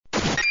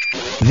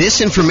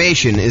This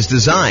information is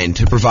designed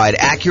to provide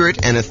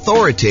accurate and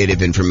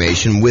authoritative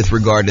information with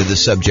regard to the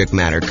subject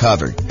matter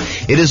covered.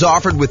 It is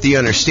offered with the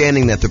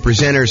understanding that the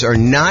presenters are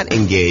not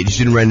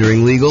engaged in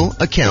rendering legal,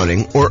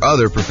 accounting, or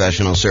other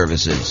professional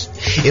services.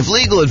 If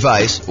legal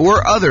advice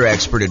or other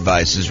expert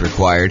advice is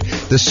required,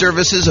 the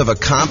services of a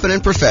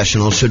competent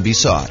professional should be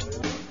sought.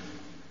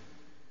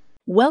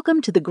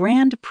 Welcome to the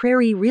Grand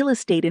Prairie Real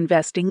Estate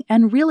Investing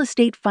and Real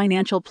Estate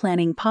Financial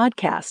Planning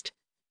podcast.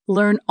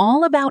 Learn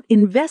all about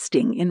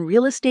investing in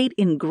real estate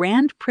in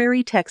Grand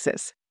Prairie,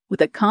 Texas,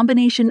 with a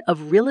combination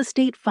of real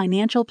estate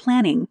financial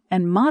planning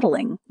and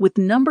modeling with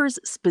numbers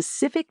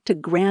specific to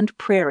Grand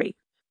Prairie,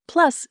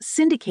 plus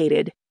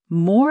syndicated,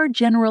 more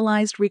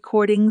generalized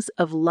recordings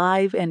of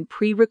live and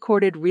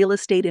pre-recorded real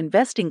estate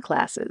investing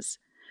classes,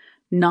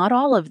 not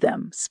all of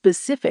them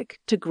specific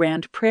to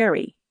Grand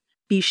Prairie.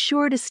 Be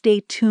sure to stay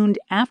tuned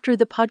after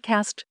the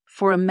podcast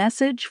for a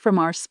message from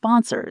our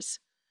sponsors.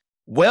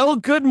 Well,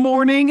 good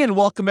morning and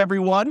welcome,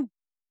 everyone.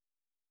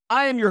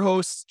 I am your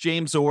host,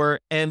 James Orr,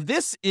 and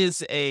this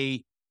is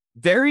a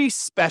very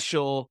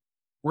special,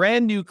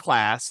 brand new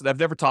class that I've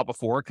never taught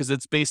before because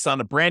it's based on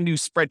a brand new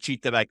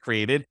spreadsheet that I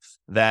created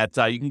that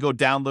you can go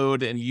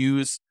download and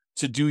use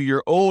to do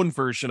your own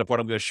version of what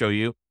I'm going to show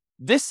you.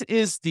 This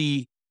is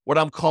what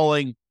I'm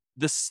calling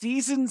the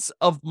Seasons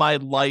of My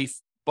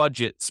Life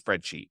budget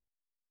spreadsheet.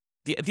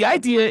 The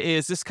idea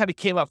is this kind of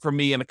came up for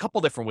me in a couple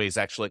different ways,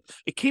 actually.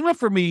 It came up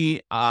for me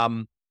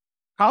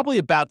probably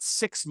about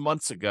 6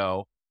 months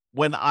ago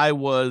when I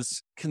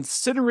was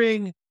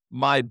considering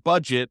my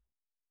budget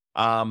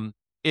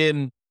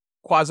in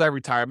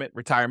quasi-retirement.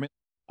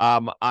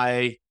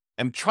 I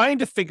am trying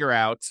to figure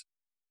out,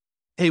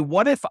 hey,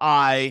 what if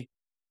I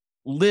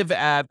live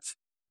at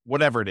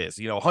whatever it is,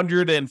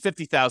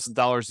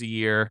 $150,000 a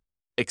year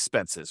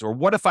expenses, or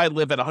what if I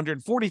live at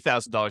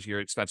 $140,000 a year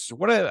expenses, or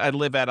what if I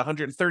live at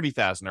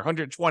 $130,000 or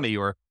 120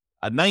 or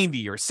a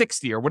 90 or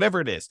 60 or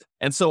whatever it is.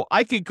 And so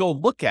I could go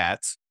look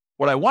at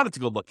what I wanted to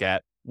go look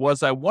at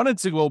was I wanted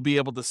to go be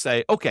able to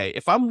say, okay,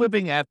 if I'm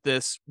living at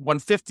this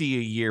 150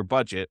 a year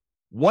budget,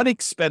 what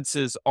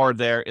expenses are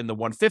there in the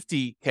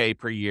 150K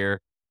per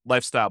year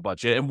lifestyle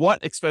budget, and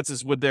what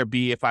expenses would there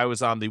be if I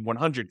was on the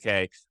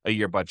 100K a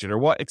year budget, or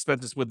what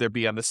expenses would there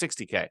be on the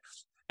 60K?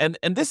 And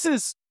this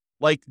is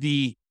like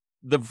the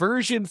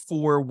version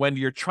for when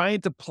you're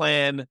trying to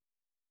plan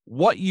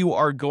what you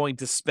are going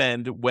to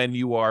spend when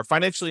you are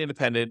financially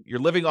independent, you're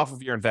living off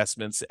of your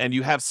investments, and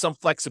you have some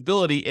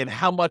flexibility in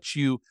how much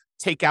you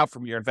take out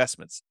from your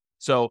investments.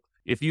 So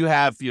if you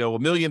have, $1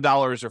 million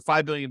or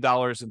 $5 million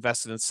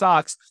invested in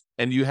stocks,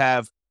 and you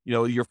have,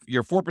 your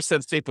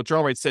 4% safe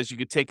withdrawal rate says you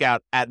could take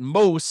out at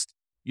most,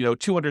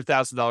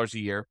 $200,000 a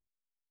year.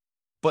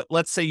 But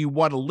let's say you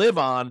want to live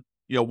on,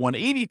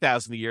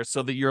 $180,000 a year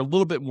so that you're a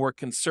little bit more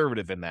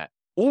conservative in that.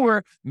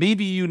 Or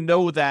maybe you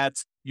know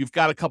that you've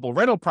got a couple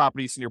rental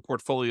properties in your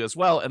portfolio as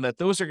well, and that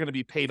those are going to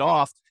be paid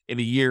off in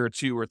a year or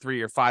 2 or 3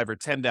 or 5 or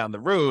 10 down the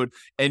road.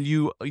 And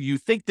you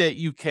think that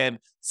you can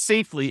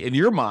safely, in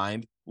your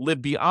mind,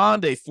 live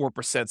beyond a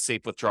 4%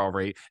 safe withdrawal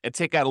rate and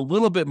take out a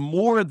little bit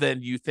more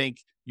than you think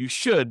you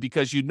should,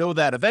 because you know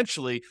that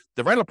eventually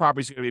the rental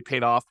properties are going to be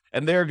paid off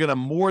and they're going to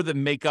more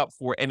than make up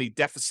for any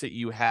deficit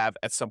you have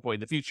at some point in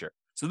the future.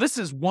 So this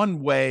is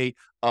one way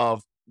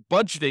of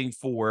budgeting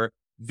for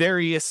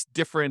various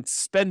different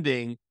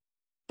spending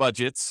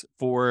budgets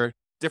for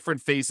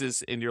different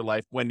phases in your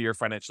life when you're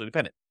financially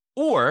independent.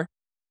 Or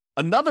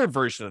another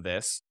version of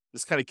this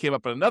kind of came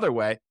up in another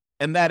way,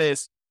 and that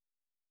is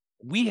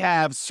we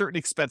have certain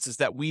expenses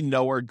that we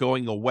know are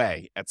going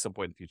away at some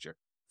point in the future.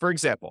 For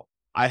example,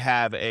 I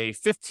have a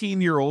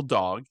 15-year-old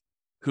dog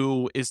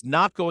who is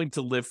not going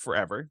to live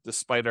forever,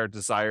 despite our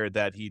desire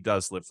that he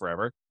does live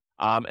forever.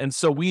 And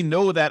so we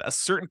know that a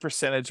certain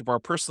percentage of our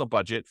personal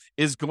budget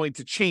is going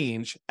to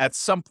change at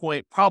some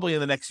point, probably in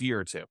the next year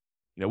or two.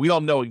 We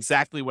don't know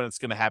exactly when it's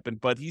going to happen,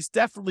 but he's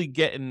definitely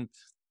getting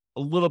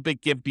a little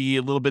bit gimpy, a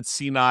little bit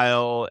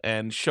senile,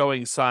 and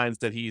showing signs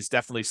that he's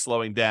definitely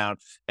slowing down.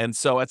 And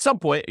so at some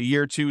point, a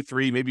year, 2,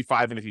 3, maybe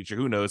 5 in the future,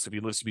 who knows if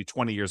he lives to be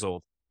 20 years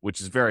old, which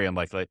is very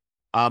unlikely.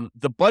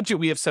 The budget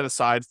we have set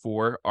aside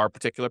for our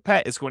particular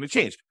pet is going to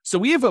change. So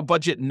we have a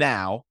budget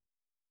now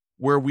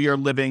where we are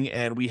living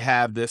and we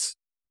have this,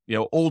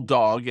 old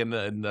dog and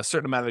a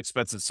certain amount of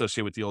expenses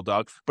associated with the old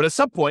dog. But at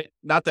some point,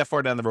 not that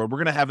far down the road, we're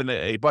going to have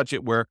a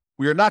budget where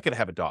we are not going to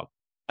have a dog.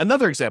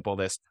 Another example of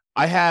this,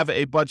 I have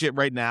a budget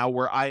right now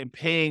where I am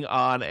paying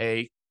on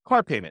a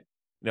car payment.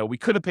 We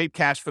could have paid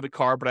cash for the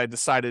car, but I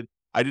decided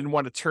I didn't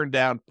want to turn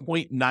down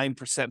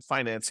 0.9%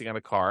 financing on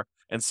a car.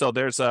 And so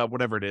there's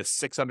whatever it is,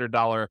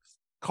 $600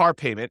 car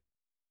payment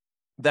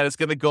that is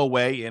going to go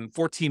away in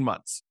 14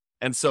 months.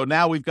 And so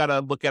now we've got to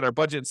look at our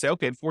budget and say,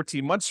 okay, in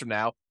 14 months from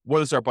now, what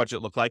does our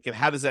budget look like? And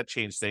how does that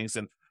change things?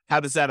 And how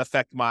does that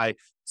affect my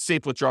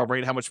safe withdrawal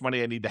rate? How much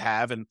money I need to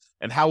have? And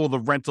how will the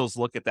rentals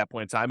look at that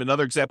point in time?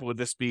 Another example would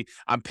this be,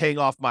 I'm paying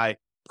off my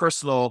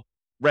personal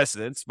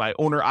residence, my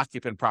owner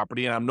occupant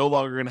property, and I'm no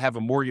longer going to have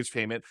a mortgage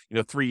payment,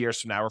 3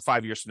 years from now or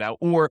 5 years from now,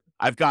 or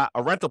I've got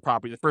a rental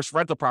property. The first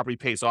rental property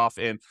pays off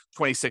in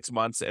 26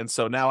 months. And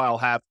so now I'll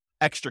have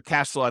extra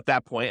cash flow at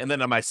that point. And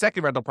then on my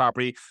second rental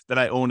property that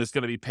I own is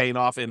going to be paying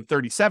off in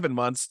 37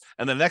 months.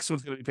 And the next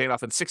one's going to be paying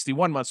off in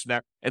 61 months from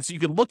now. And so you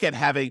can look at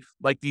having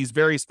like these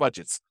various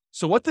budgets.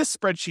 So what this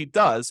spreadsheet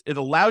does, it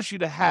allows you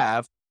to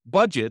have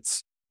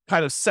budgets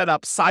kind of set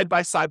up side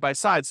by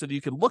side so that you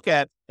can look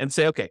at and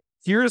say, okay,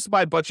 here's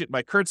my budget,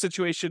 my current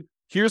situation.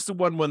 Here's the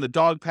one when the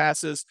dog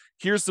passes.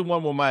 Here's the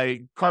one when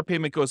my car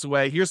payment goes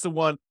away. Here's the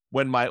one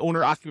when my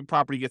owner occupant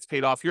property gets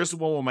paid off. Here's the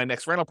one when my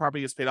next rental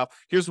property gets paid off.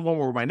 Here's the one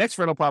where my next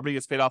rental property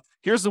gets paid off.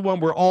 Here's the one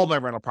where all my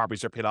rental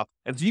properties are paid off.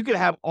 And so you can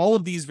have all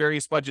of these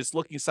various budgets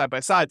looking side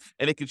by side,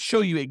 and it can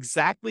show you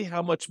exactly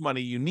how much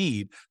money you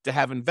need to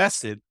have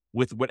invested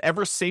with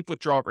whatever safe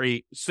withdrawal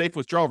rate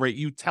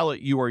you tell it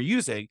you are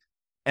using.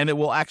 And it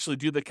will actually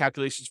do the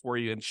calculations for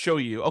you and show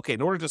you, okay,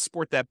 in order to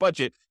support that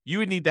budget, you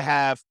would need to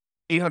have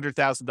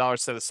 $800,000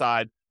 set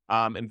aside,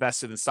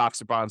 invested in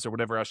stocks or bonds or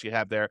whatever else you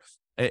have there,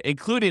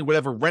 including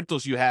whatever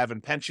rentals you have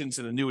and pensions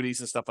and annuities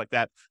and stuff like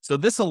that. So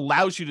this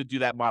allows you to do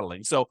that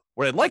modeling. So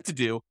what I'd like to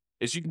do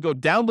is you can go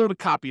download a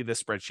copy of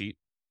this spreadsheet.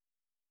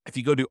 If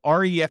you go to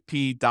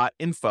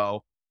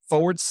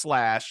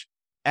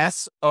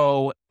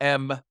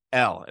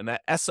refp.info/SOML, and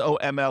that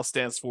SOML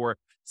stands for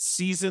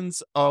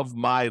Seasons of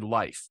My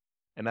Life.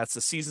 And that's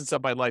the Seasons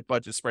of My Life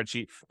budget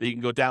spreadsheet that you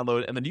can go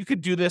download. And then you can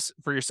do this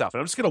for yourself.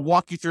 And I'm just going to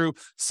walk you through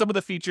some of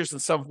the features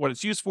and some of what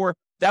it's used for.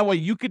 That way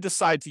you could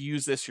decide to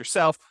use this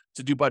yourself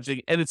to do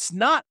budgeting. And it's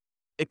not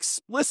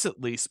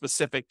explicitly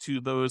specific to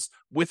those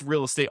with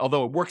real estate,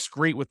 although it works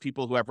great with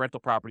people who have rental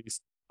properties.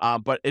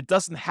 But it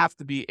doesn't have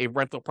to be a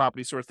rental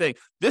property sort of thing.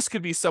 This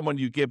could be someone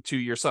you give to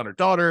your son or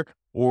daughter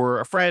or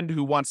a friend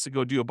who wants to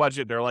go do a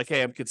budget. They're like,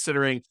 hey, I'm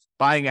considering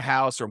buying a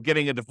house, or I'm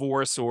getting a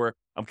divorce, or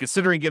I'm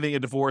considering getting a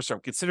divorce, or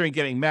I'm considering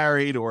getting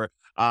married, or,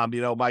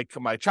 my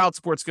child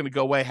support's going to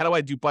go away. How do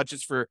I do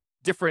budgets for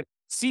different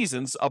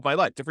seasons of my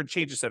life, different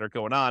changes that are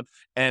going on?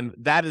 And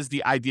that is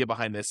the idea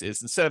behind this,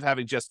 is instead of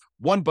having just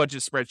one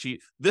budget spreadsheet,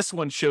 this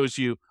one shows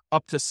you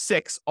up to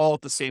 6 all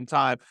at the same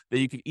time that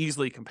you can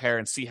easily compare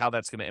and see how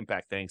that's going to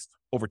impact things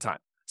over time.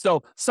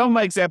 So some of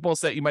my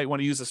examples that you might want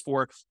to use this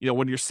for,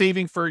 when you're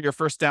saving for your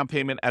first down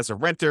payment as a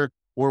renter,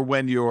 or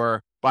when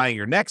you're buying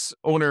your next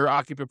owner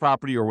occupant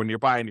property, or when you're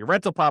buying your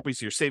rental property,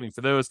 so you're saving for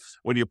those.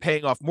 When you're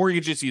paying off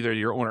mortgages, either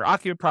your owner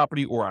occupant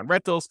property or on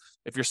rentals,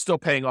 if you're still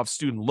paying off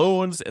student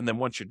loans, and then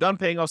once you're done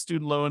paying off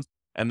student loans,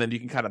 and then you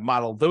can kind of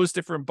model those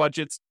different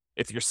budgets.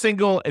 If you're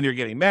single and you're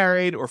getting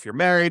married, or if you're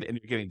married and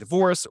you're getting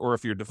divorced, or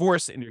if you're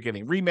divorced and you're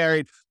getting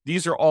remarried,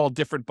 these are all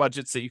different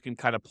budgets that you can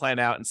kind of plan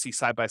out and see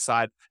side by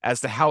side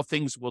as to how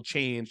things will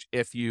change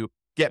if you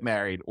get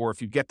married, or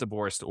if you get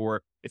divorced,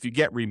 or if you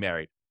get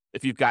remarried.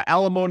 If you've got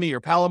alimony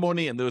or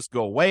palimony and those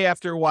go away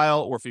after a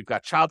while, or if you've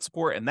got child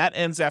support and that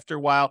ends after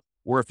a while,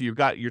 or if you've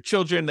got your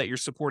children that you're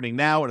supporting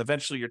now and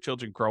eventually your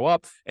children grow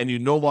up and you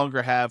no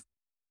longer have,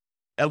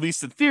 at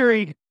least in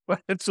theory,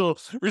 financial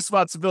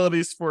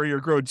responsibilities for your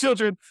grown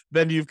children,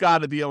 then you've got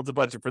to be able to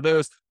budget for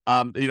those.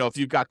 If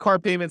you've got car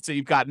payments that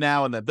you've got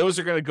now and that those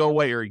are going to go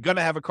away, or you're going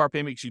to have a car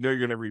payment because you're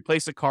going to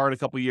replace a car in a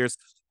couple of years,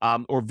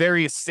 or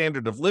various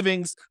standard of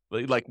livings,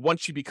 like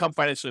once you become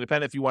financially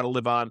independent, if you want to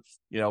live on,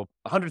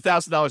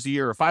 $100,000 a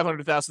year, or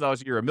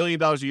 $500,000 a year, or $1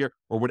 million a year,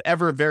 or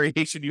whatever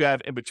variation you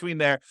have in between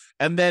there.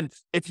 And then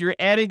if you're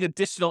adding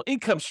additional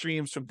income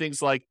streams from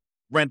things like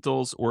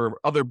rentals or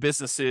other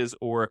businesses,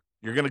 or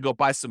you're going to go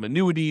buy some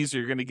annuities, or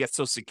you're going to get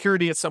Social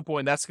Security at some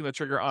point, that's going to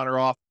trigger on or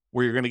off,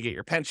 where you're going to get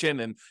your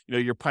pension. And,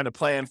 you're kind of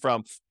plan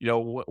from,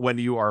 when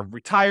you are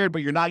retired,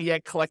 but you're not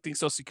yet collecting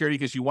Social Security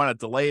because you want to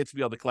delay it to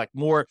be able to collect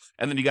more.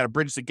 And then you got to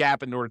bridge the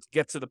gap in order to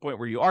get to the point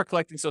where you are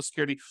collecting Social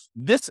Security.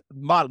 This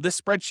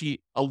spreadsheet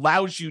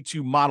allows you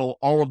to model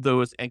all of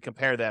those and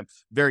compare them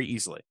very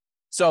easily.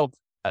 So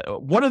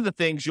one of the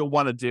things you'll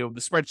want to do,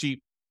 the spreadsheet,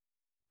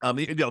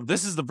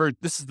 this is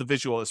the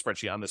visual of the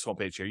spreadsheet on this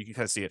homepage here. You can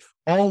kind of see it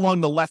all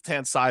along the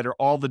left-hand side are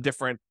all the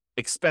different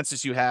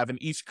expenses you have,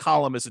 and each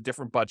column is a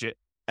different budget.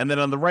 And then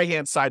on the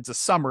right-hand side is a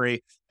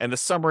summary, and the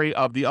summary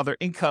of the other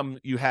income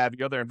you have,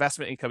 your other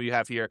investment income you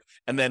have here.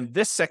 And then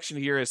this section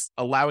here is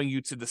allowing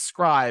you to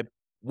describe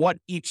what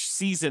each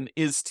season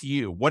is to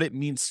you, what it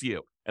means to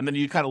you. And then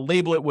you kind of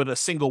label it with a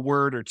single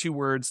word or 2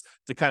 words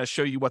to kind of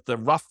show you what the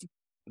rough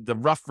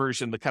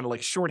version, the kind of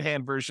like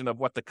shorthand version of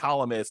what the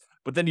column is.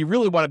 But then you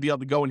really want to be able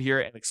to go in here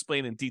and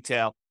explain in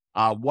detail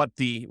what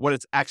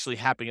is actually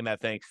happening in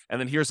that thing. And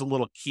then here's a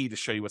little key to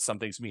show you what some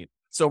things mean.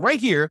 So right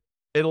here,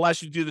 it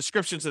allows you to do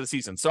descriptions of the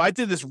season. So I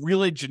did this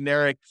really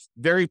generic,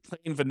 very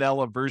plain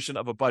vanilla version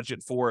of a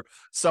budget for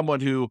someone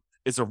who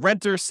is a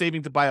renter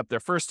saving to buy up their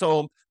first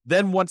home.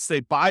 Then once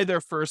they buy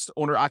their first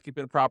owner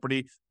occupant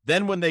property,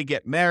 then when they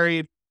get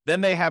married,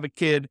 then they have a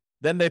kid,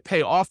 then they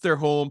pay off their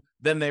home,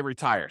 then they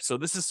retire. So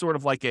this is sort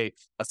of like a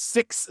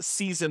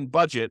 6-season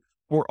budget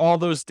for all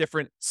those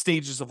different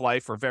stages of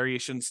life, or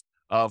variations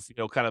of,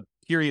 kind of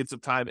periods of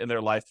time in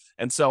their life.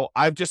 And so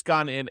I've just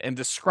gone in and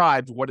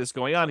described what is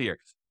going on here.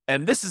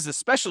 And this is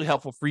especially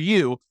helpful for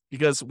you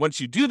because once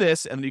you do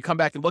this and you come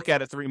back and look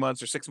at it 3 months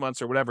or 6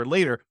 months or whatever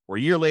later, or a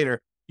year later,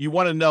 you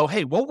want to know,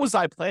 hey, what was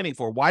I planning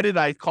for? Why did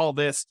I call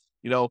this,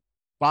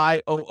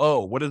 buy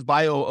OO? What does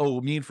buy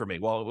OO mean for me?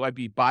 Well, it might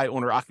be buy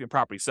owner occupant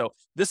property. So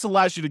this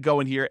allows you to go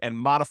in here and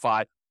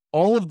modify.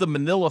 All of the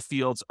manila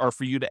fields are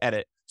for you to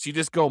edit. So you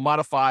just go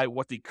modify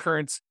what the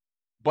current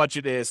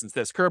budget is. And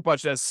says current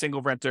budget as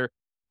single renter,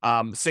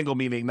 single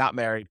meaning not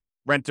married,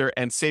 renter,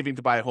 and saving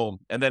to buy a home.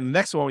 And then the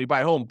next one, we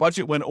buy a home,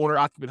 budget when owner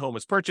occupant home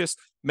is purchased,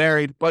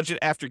 married, budget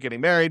after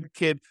getting married,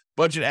 kid,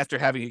 budget after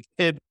having a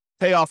kid,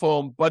 pay off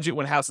home, budget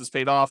when house is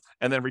paid off,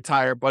 and then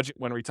retire, budget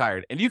when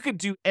retired. And you could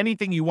do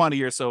anything you want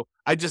here. So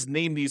I just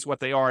named these what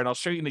they are, and I'll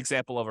show you an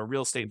example of a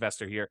real estate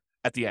investor here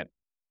at the end.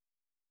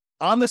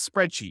 On the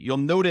spreadsheet, you'll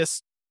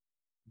notice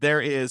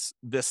there is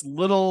this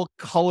little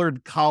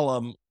colored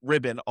column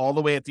ribbon all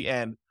the way at the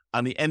end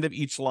on the end of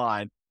each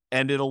line,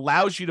 and it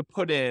allows you to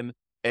put in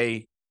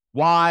a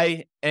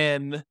Y,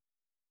 N,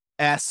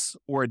 S,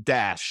 or a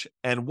dash.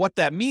 And what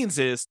that means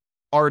is,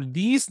 are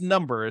these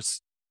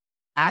numbers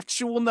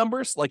actual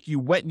numbers, like you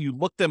went and you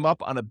looked them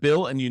up on a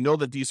bill and you know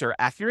that these are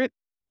accurate?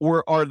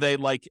 Or are they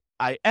like,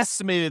 I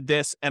estimated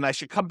this and I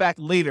should come back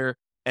later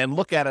and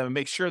look at them and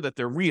make sure that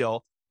they're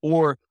real?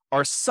 Or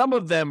are some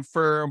of them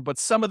firm, but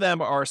some of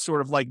them are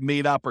sort of like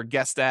made up or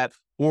guessed at,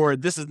 or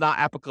this is not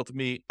applicable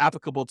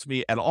to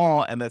me at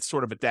all, and that's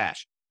sort of a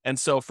dash. And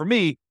so for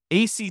me,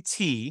 ACT,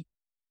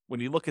 when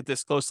you look at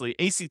this closely,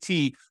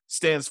 ACT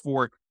stands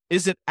for,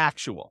 is it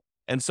actual?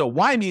 And so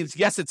Y means,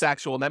 yes, it's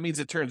actual. And that means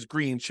it turns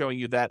green, showing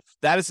you that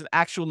that is an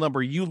actual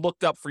number you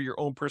looked up for your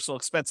own personal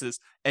expenses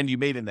and you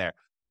made in there.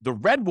 The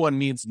red one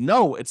means,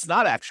 no, it's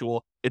not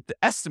actual. It's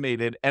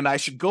estimated. And I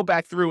should go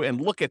back through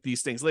and look at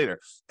these things later.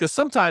 Because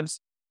sometimes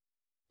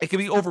it can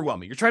be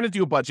overwhelming. You're trying to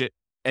do a budget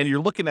and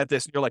you're looking at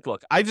this and you're like,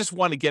 look, I just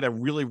want to get a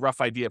really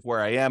rough idea of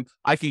where I am.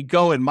 I could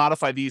go and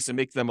modify these and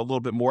make them a little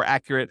bit more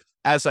accurate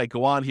as I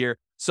go on here.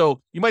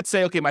 So you might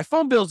say, okay, my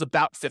phone bill is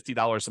about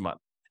 $50 a month.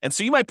 And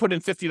so you might put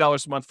in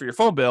 $50 a month for your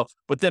phone bill,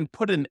 but then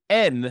put an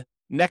N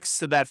next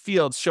to that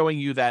field showing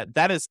you that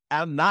that is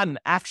not an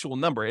actual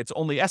number. It's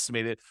only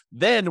estimated.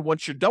 Then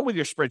once you're done with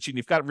your spreadsheet and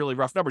you've got really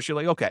rough numbers, you're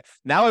like, okay,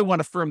 now I want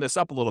to firm this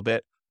up a little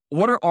bit.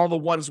 What are all the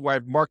ones where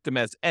I've marked them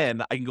as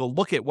N? I can go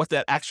look at what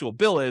that actual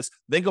bill is,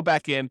 then go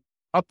back in,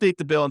 update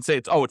the bill and say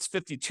it's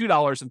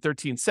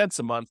 $52.13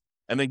 a month.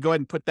 And then go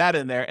ahead and put that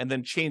in there and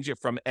then change it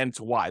from N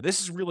to Y. This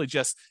is really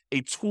just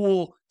a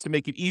tool to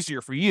make it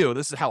easier for you.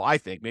 This is how I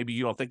think. Maybe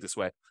you don't think this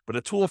way, but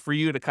a tool for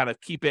you to kind of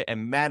keep it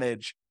and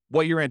manage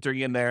what you're entering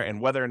in there and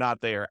whether or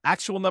not they are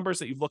actual numbers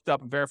that you've looked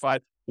up and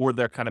verified or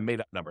they're kind of made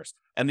up numbers.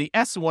 And the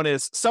S one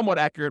is somewhat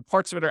accurate.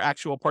 Parts of it are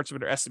actual, parts of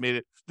it are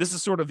estimated. This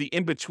is sort of the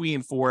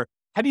in-between for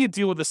how do you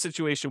deal with a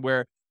situation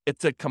where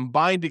it's a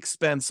combined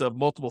expense of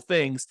multiple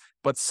things,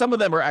 but some of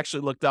them are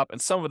actually looked up and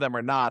some of them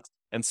are not.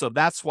 And so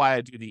that's why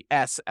I do the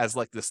S as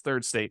like this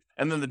third state.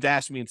 And then the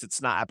dash means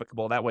it's not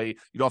applicable. That way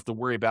you don't have to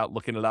worry about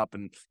looking it up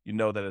and you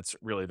know that it's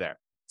really there.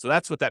 So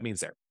that's what that means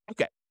there.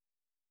 Okay.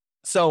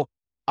 So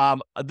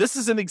this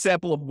is an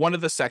example of one of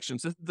the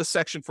sections. This is the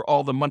section for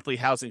all the monthly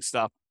housing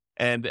stuff.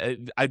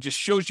 And I just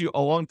showed you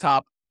along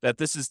top that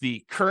this is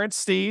the current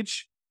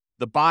stage,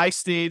 the buy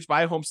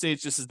home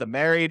stage. This is the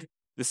married.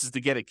 This is to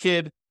get a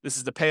kid. This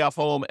is the pay off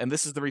home. And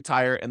this is the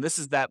retire. And this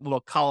is that little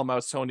column I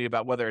was telling you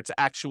about, whether it's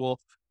actual,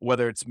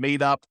 whether it's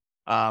made up,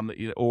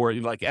 or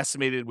like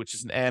estimated, which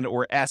is an N,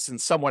 or S and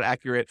somewhat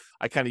accurate.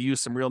 I kind of use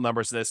some real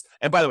numbers in this.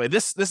 And by the way,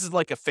 this is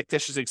like a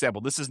fictitious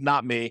example. This is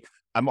not me.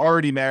 I'm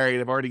already married.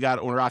 I've already got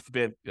owner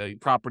occupant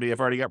property. I've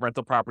already got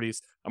rental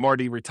properties. I'm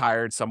already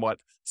retired somewhat.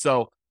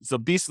 So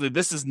basically,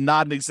 this is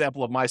not an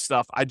example of my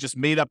stuff. I just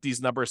made up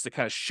these numbers to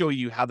kind of show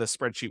you how this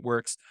spreadsheet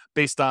works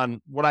based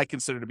on what I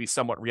consider to be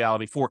somewhat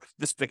reality for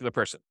this particular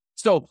person.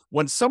 So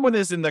when someone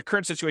is in the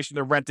current situation,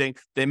 they're renting,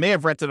 they may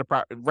have rented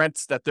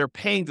rents that they're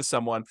paying to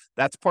someone.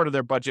 That's part of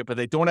their budget, but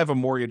they don't have a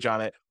mortgage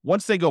on it.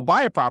 Once they go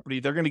buy a property,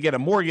 they're going to get a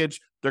mortgage.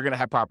 They're going to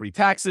have property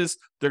taxes.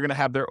 They're going to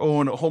have their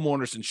own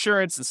homeowner's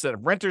insurance instead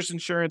of renter's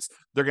insurance.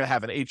 They're going to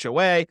have an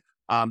HOA.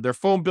 Their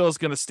phone bill is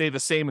going to stay the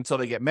same until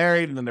they get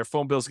married, and then their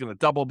phone bill is going to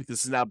double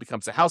because it now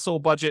becomes a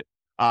household budget.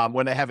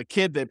 When they have a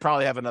kid, they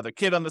probably have another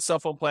kid on the cell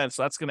phone plan,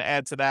 so that's going to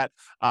add to that.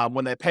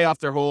 When they pay off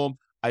their home,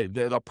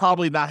 they'll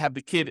probably not have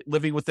the kid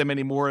living with them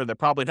anymore. They're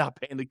probably not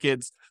paying the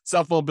kid's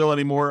cell phone bill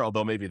anymore,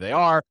 although maybe they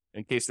are,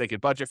 in case they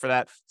could budget for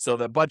that. So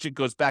the budget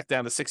goes back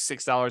down to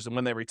 $66, and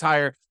when they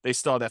retire, they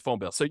still have that phone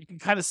bill. So you can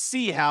kind of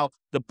see how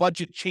the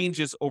budget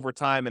changes over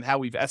time and how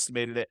we've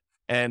estimated it.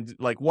 And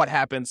like what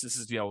happens, this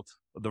is,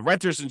 the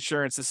renter's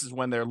insurance, this is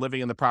when they're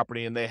living in the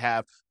property and they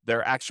have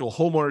their actual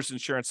homeowner's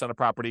insurance on the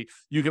property.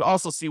 You can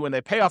also see when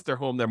they pay off their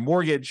home, their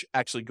mortgage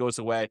actually goes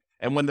away.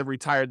 And when they're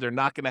retired, they're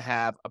not going to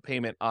have a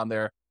payment on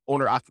their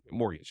owner-occupant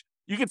mortgage.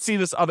 You can see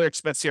this other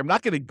expense here. I'm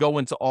not going to go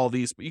into all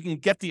these, but you can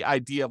get the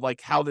idea of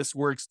like how this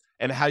works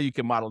and how you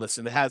can model this.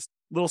 And it has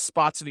little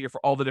spots in here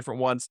for all the different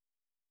ones.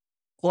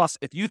 Plus,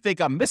 if you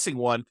think I'm missing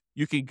one,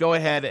 you can go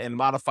ahead and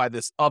modify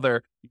this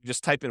other. You can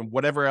just type in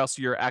whatever else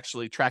you're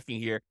actually tracking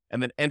here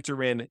and then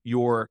enter in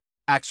your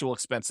actual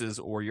expenses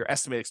or your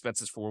estimated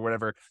expenses for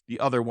whatever the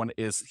other one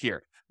is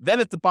here. Then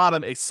at the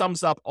bottom, it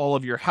sums up all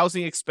of your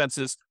housing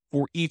expenses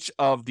for each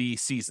of the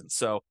seasons.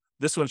 So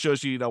this one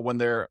shows you, when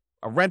they're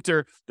a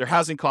renter, their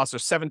housing costs are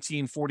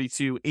 17,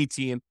 42,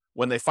 18.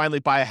 When they finally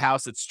buy a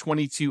house, it's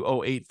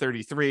 22, 08,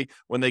 33.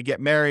 When they get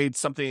married,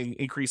 something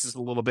increases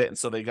a little bit. And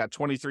so they got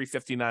 23,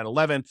 59,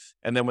 11.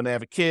 And then when they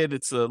have a kid,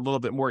 it's a little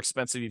bit more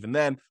expensive even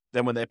then.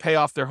 Then when they pay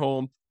off their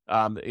home,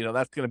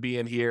 that's going to be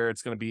in here.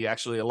 It's going to be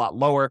actually a lot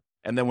lower.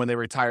 And then when they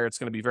retire, it's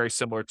going to be very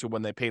similar to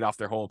when they paid off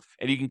their home.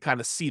 And you can kind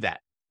of see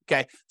that.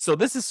 Okay. So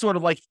this is sort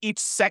of like each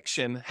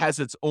section has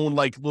its own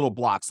like little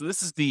block. So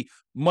this is the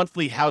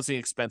monthly housing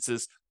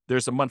expenses.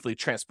 There's a monthly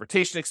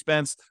transportation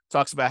expense,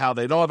 talks about how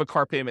they don't have a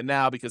car payment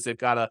now because they've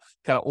got a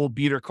kind of old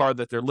beater car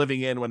that they're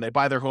living in. When they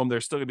buy their home,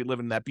 they're still going to be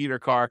living in that beater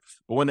car.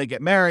 But when they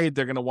get married,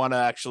 they're going to want to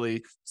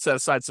actually set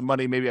aside some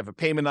money, maybe have a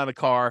payment on a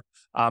car.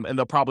 And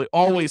they'll probably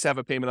always have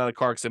a payment on a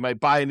car because they might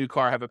buy a new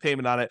car, have a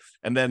payment on it.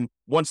 And then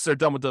once they're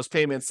done with those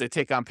payments, they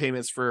take on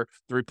payments for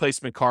the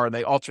replacement car and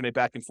they alternate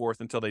back and forth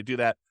until they do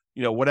that.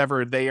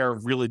 Whatever they are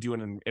really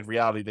doing in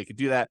reality, they could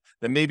do that.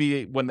 Then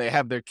maybe when they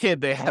have their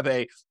kid, they have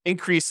a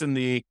increase in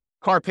the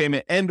car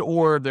payment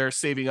or they're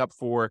saving up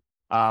for,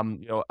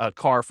 a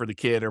car for the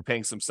kid or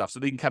paying some stuff. So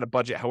they can kind of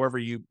budget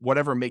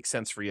whatever makes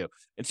sense for you.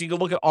 And so you can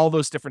look at all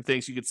those different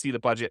things. You can see the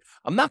budget.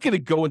 I'm not going to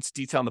go into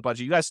detail on the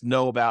budget. You guys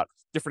know about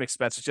different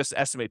expenses, just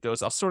estimate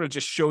those. I'll sort of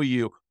just show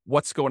you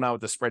what's going on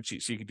with the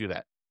spreadsheet so you can do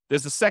that.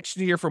 There's a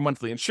section here for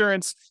monthly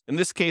insurance. In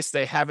this case,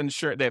 they have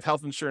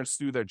health insurance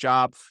through their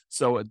job.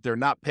 So they're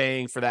not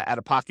paying for that out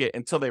of pocket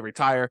until they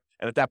retire.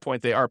 And at that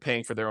point, they are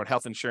paying for their own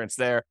health insurance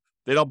there.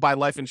 They don't buy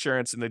life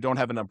insurance and they don't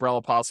have an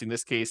umbrella policy in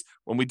this case.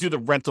 When we do the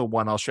rental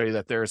one, I'll show you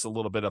that there's a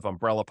little bit of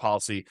umbrella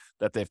policy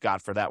that they've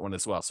got for that one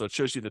as well. So it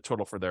shows you the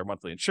total for their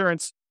monthly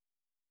insurance.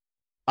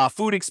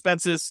 Food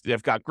expenses,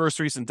 they've got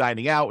groceries and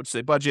dining out, which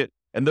they budget.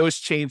 And those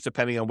change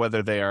depending on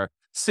whether they are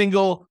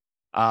single,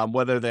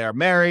 whether they are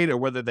married, or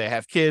whether they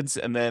have kids.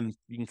 And then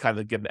you can kind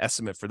of get an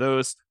estimate for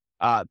those.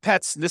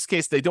 Pets, in this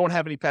case, they don't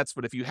have any pets,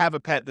 but if you have a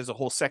pet, there's a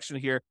whole section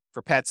here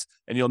for pets.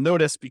 And you'll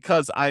notice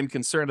because I'm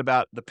concerned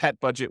about the pet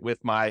budget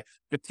with my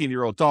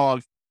 15-year-old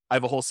dog, I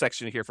have a whole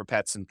section here for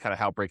pets and kind of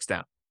how it breaks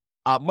down.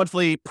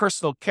 Monthly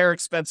personal care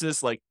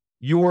expenses like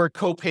your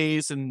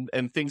copays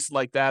and things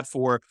like that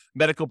for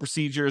medical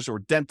procedures or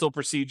dental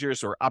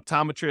procedures or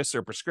optometrists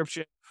or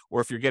prescription,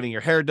 or if you're getting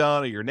your hair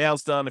done or your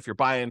nails done, if you're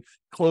buying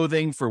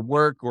clothing for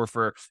work or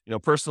for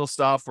personal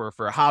stuff or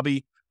for a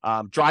hobby.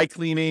 Dry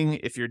cleaning,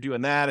 if you're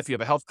doing that, if you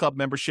have a health club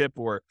membership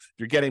or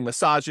you're getting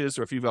massages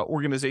or if you've got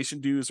organization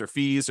dues or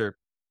fees or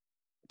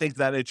things of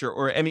that nature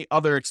or any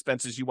other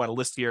expenses you want to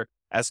list here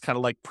as kind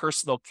of like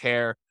personal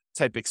care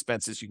type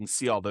expenses, you can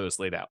see all those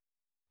laid out.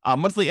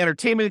 Monthly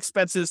entertainment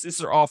expenses, these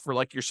are all for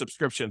like your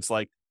subscriptions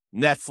like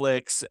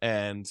Netflix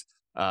and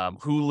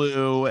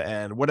Hulu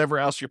and whatever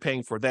else you're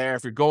paying for there.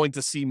 If you're going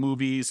to see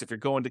movies, if you're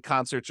going to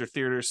concerts or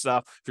theater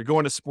stuff, if you're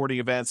going to sporting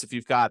events, if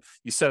you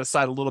set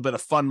aside a little bit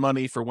of fun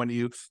money for when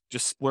you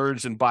just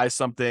splurge and buy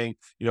something,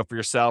 for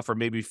yourself or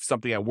maybe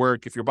something at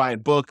work, if you're buying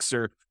books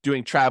or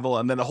doing travel,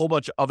 and then a whole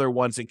bunch of other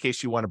ones in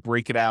case you want to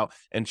break it out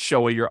and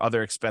show what your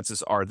other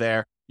expenses are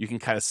there. You can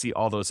kind of see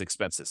all those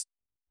expenses.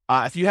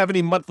 If you have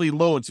any monthly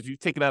loans, if you've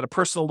taken out a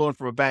personal loan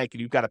from a bank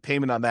and you've got a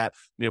payment on that,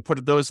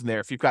 put those in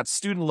there. If you've got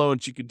student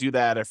loans, you could do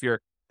that. If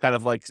you're kind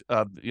of like,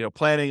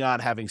 planning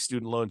on having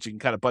student loans, you can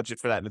kind of budget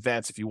for that in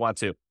advance if you want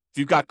to. If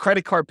you've got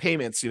credit card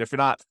payments, if you're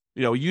not,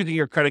 using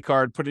your credit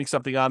card, putting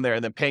something on there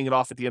and then paying it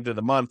off at the end of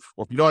the month,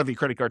 or if you don't have any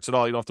credit cards at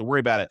all, you don't have to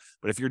worry about it.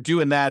 But if you're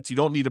doing that, you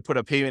don't need to put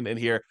a payment in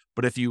here.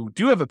 But if you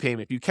do have a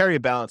payment, if you carry a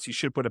balance, you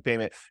should put a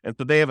payment. And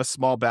so they have a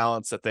small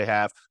balance that they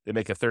have. They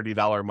make a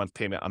 $30 a month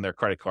payment on their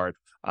credit card.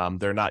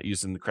 They're not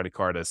using the credit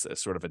card as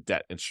sort of a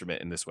debt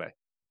instrument in this way.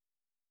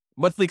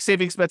 Monthly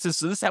saving expenses.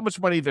 So this is how much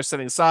money they're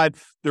setting aside.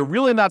 They're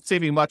really not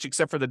saving much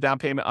except for the down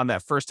payment on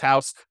that first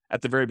house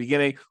at the very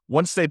beginning.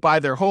 Once they buy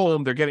their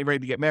home, they're getting ready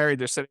to get married.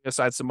 They're setting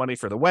aside some money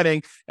for the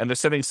wedding, and they're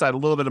setting aside a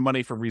little bit of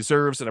money for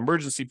reserves and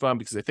emergency fund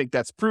because they think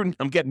that's prudent.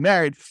 I'm getting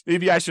married.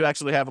 Maybe I should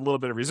actually have a little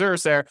bit of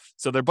reserves there.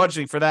 So they're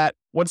budgeting for that.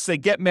 Once they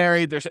get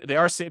married, they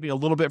are saving a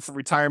little bit for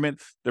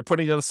retirement. They're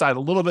putting aside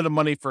a little bit of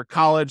money for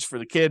college for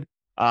the kid.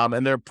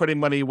 And they're putting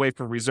money away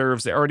for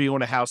reserves. They already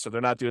own a house, so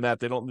they're not doing that.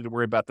 They don't need to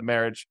worry about the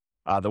marriage,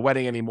 the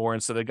wedding anymore.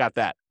 And so they got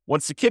that.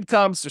 Once the kid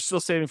comes, they're still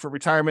saving for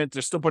retirement.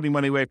 They're still putting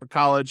money away for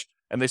college,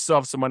 and they still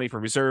have some money for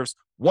reserves.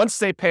 Once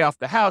they pay off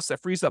the house,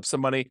 that frees up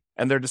some money,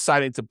 and they're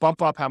deciding to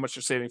bump up how much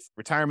they're saving for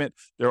retirement.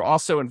 They're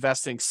also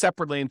investing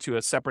separately into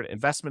a separate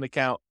investment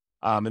account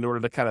in order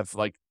to kind of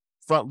like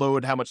front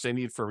load how much they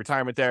need for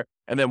retirement there.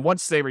 And then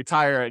once they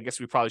retire, I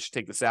guess we probably should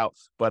take this out,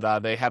 but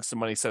they have some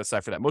money set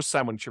aside for that. Most of the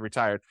time when you're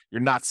retired,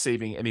 you're not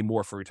saving any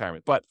more for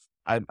retirement. But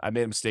I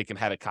made a mistake and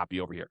had a copy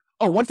over here.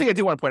 Oh, one thing I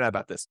do want to point out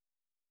about this.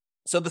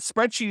 So the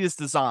spreadsheet is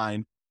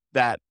designed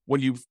that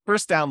when you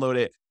first download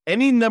it,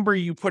 any number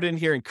you put in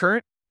here in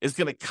current is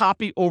going to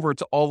copy over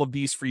to all of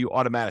these for you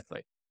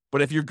automatically.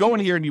 But if you're going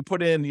here and you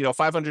put in,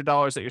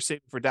 $500 that you're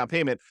saving for down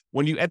payment,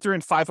 when you enter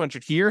in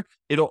 500 here,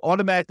 it'll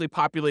automatically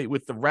populate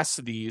with the rest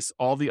of these,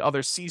 all the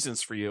other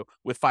seasons for you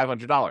with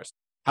 $500.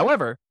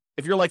 However,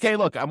 if you're like, hey,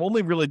 look, I'm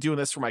only really doing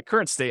this for my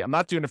current state, I'm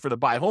not doing it for the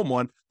buy home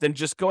one, then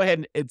just go ahead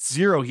and it's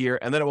 0 here,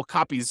 and then it will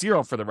copy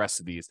 0 for the rest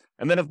of these.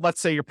 And then if, let's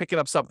say you're picking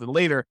up something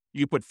later,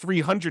 you put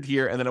 300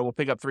 here, and then it will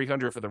pick up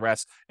 300 for the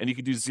rest, and you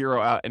can do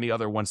 0 out any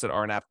other ones that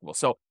aren't applicable.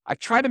 So I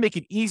try to make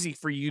it easy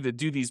for you to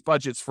do these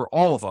budgets for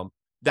all of them.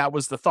 That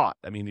was the thought.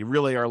 I mean, you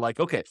really are like,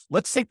 okay,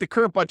 let's take the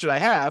current budget I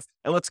have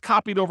and let's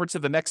copy it over to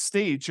the next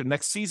stage or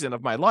next season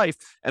of my life.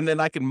 And then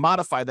I can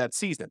modify that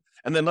season.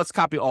 And then let's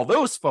copy all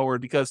those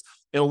forward, because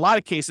in a lot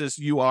of cases,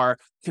 you are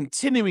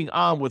continuing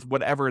on with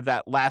whatever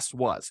that last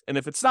was. And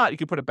if it's not, you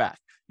can put it back.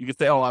 You can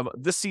say, oh,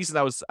 this season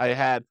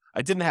I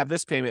didn't have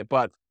this payment,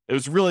 but it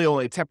was really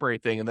only a temporary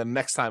thing. And then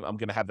next time I'm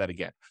going to have that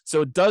again.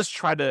 So it does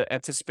try to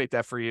anticipate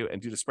that for you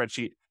and do the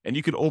spreadsheet, and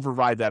you can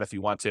override that if you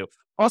want to.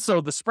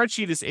 Also, the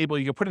spreadsheet is able,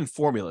 you can put in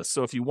formulas.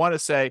 So if you want to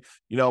say,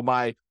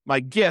 my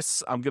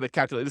gifts, I'm going to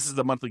calculate, this is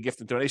the monthly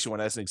gift and donation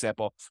one as an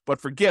example. But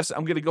for gifts,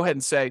 I'm going to go ahead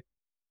and say,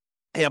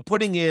 hey, I'm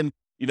putting in,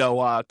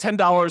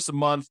 $10 a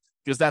month,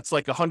 because that's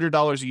like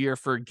 $100 a year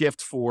for a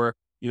gift for,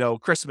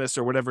 Christmas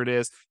or whatever it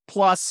is.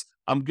 Plus,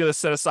 I'm going to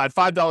set aside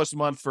 $5 a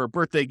month for a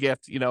birthday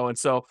gift, and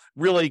so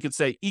really you could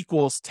say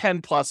equals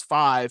 10 plus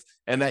 5,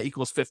 and that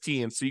equals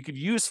 15. So you could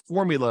use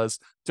formulas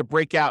to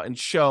break out and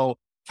show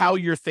how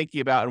you're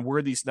thinking about and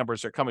where these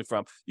numbers are coming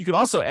from. You can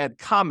also add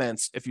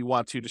comments if you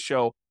want to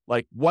show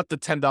like what the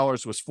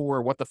 $10 was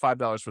for, what the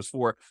 $5 was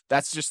for.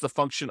 That's just the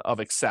function of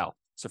Excel.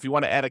 So if you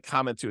want to add a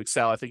comment to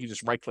Excel, I think you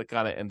just right click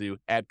on it and do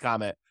add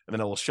comment, and then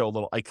it will show a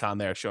little icon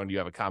there showing you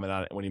have a comment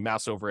on it. And when you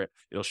mouse over it,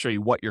 it'll show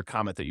you what your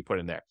comment that you put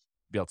in there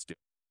be able to do.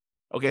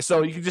 Okay,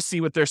 so you can just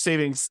see what they're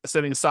setting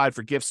aside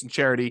for gifts and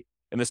charity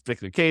in this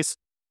particular case.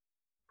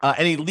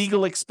 Any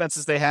legal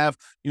expenses they have,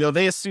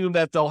 they assume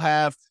that they'll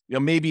have,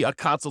 maybe a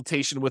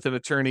consultation with an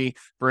attorney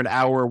for an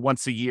hour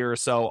once a year or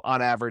so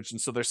on average. And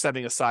so they're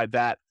setting aside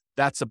that.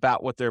 That's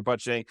about what they're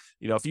budgeting.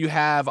 If you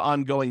have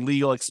ongoing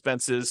legal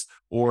expenses,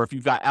 or if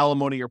you've got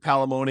alimony or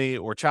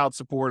palimony or child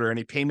support, or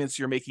any payments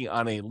you're making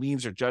on any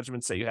liens or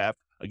judgments that you have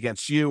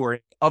against you, or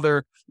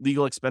other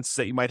legal expenses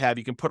that you might have,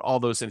 you can put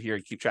all those in here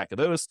and keep track of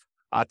those.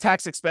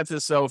 Tax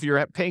expenses. So if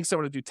you're paying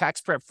someone to do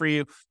tax prep for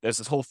you, there's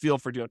this whole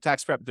field for doing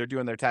tax prep. They're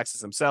doing their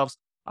taxes themselves.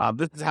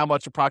 This is how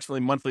much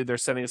approximately monthly they're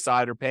setting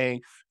aside or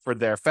paying for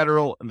their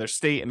federal and their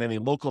state and any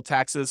local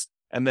taxes.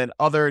 And then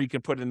other, you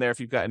can put in there if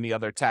you've got any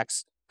other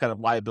tax kind of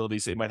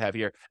liabilities that you might have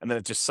here. And then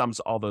it just sums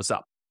all those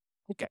up.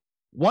 Okay.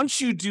 Once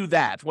you do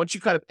that, once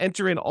you kind of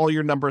enter in all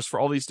your numbers for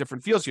all these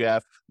different fields you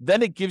have,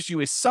 then it gives you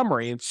a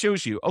summary and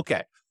shows you,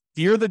 okay,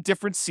 here are the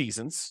different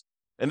seasons.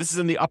 And this is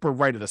in the upper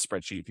right of the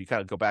spreadsheet. If you kind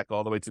of go back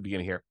all the way to the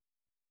beginning here.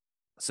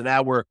 So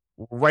now we're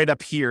right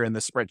up here in the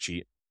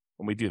spreadsheet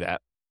when we do that.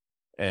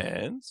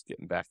 And it's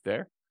getting back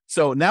there.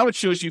 So now it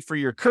shows you for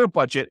your current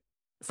budget.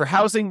 For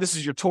housing, this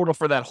is your total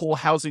for that whole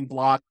housing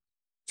block.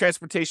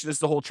 Transportation is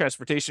the whole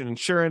transportation,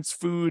 insurance,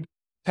 food,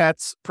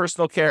 pets,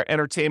 personal care,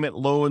 entertainment,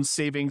 loans,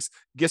 savings,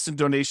 gifts and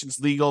donations,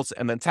 legals,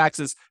 and then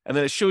taxes. And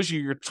then it shows you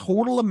your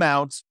total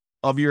amount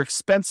of your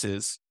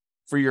expenses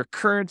for your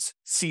current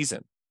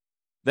season.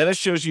 Then it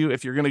shows you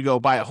if you're going to go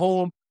buy a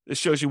home, it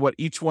shows you what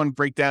each one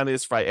breakdown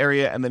is by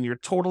area, and then your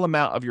total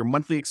amount of your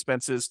monthly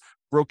expenses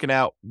broken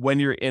out when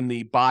you're in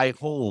the buy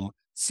home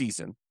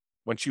season,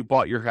 once you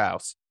bought your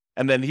house.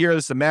 And then here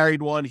is the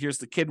married one, here's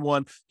the kid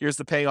one, here's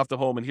the paying off the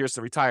home, and here's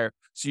the retire.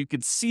 So you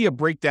can see a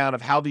breakdown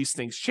of how these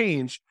things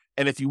change.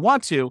 And if you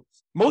want to,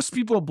 most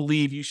people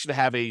believe you should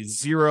have a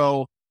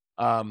 0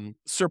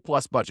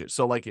 surplus budget.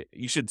 So like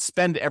you should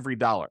spend every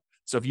dollar.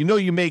 So if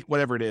you make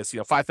whatever it is,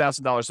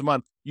 $5,000 a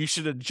month, you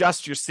should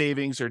adjust your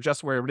savings or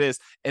adjust wherever it is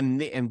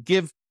and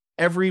give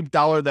every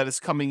dollar that is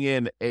coming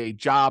in a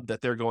job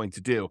that they're going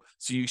to do.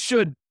 So you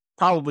should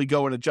probably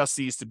go and adjust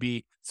these to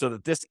be so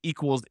that this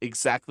equals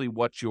exactly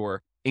what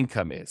your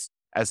income is,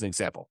 as an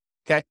example.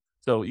 Okay.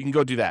 So you can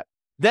go do that.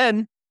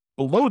 Then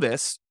below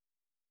this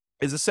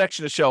is a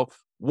section to show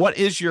what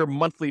is your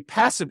monthly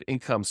passive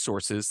income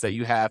sources that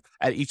you have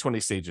at each one of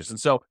these stages. And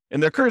so in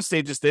their current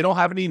stages, they don't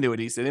have any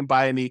annuities. They didn't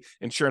buy any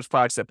insurance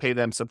products that pay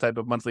them some type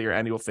of monthly or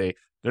annual fee.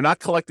 They're not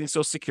collecting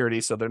Social Security,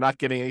 so they're not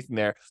getting anything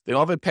there. They don't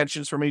have any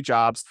pensions from any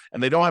jobs,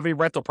 and they don't have any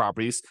rental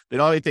properties. They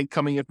don't have anything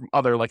coming in from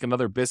like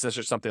another business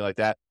or something like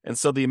that. And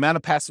so the amount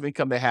of passive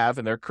income they have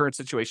in their current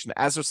situation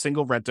as a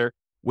single renter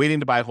waiting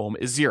to buy a home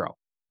is 0.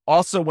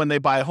 Also, when they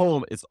buy a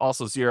home, it's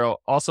also 0.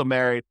 Also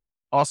married.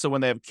 Also,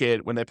 when they have a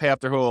kid, when they pay off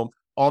their home,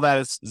 all that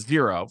is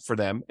 0 for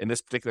them in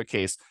this particular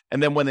case.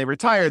 And then when they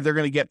retire, they're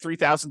going to get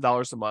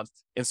 $3,000 a month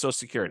in Social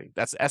Security.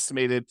 That's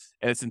estimated,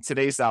 and it's in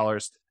today's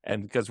dollars.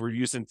 And because we're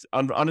using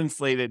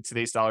uninflated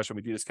today's dollars when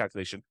we do this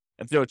calculation.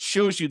 And so it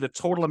shows you the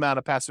total amount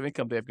of passive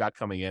income they've got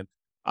coming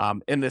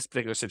in this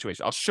particular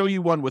situation. I'll show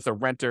you one with a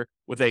renter,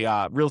 with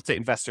a real estate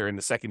investor in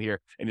a second here,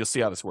 and you'll see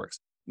how this works.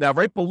 Now,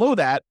 right below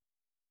that,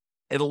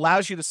 it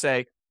allows you to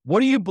say,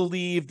 what do you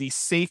believe the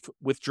safe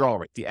withdrawal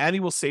rate, the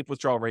annual safe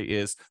withdrawal rate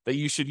is that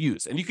you should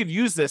use? And you could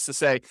use this to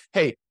say,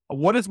 hey,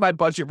 what is my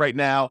budget right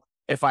now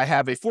if I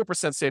have a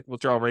 4% safe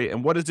withdrawal rate?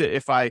 And what is it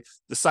if I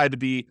decide to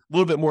be a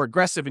little bit more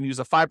aggressive and use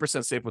a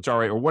 5% safe withdrawal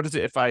rate? Or what is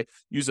it if I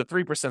use a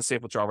 3%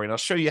 safe withdrawal rate? And I'll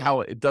show you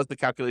how it does the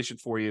calculation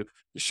for you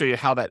to show you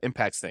how that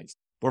impacts things.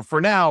 But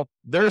for now,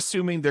 they're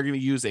assuming they're going to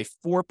use a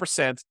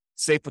 4%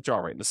 safe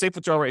withdrawal rate. And the safe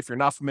withdrawal rate, if you're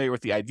not familiar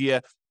with the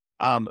idea,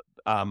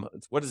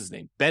 what is his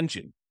name?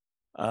 Benjamin.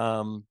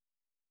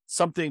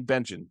 Something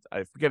Benjamin.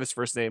 I forget his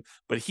first name,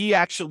 but he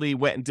actually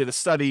went and did a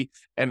study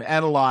and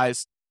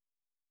analyzed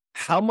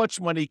how much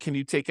money can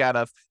you take out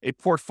of a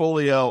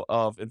portfolio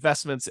of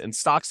investments in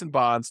stocks and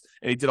bonds.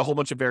 And he did a whole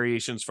bunch of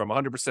variations from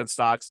 100%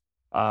 stocks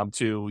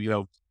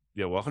to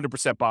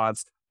 100%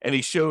 bonds. And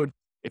he showed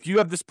if you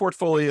have this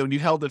portfolio and you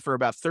held it for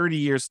about 30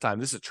 years time,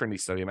 this is a Trinity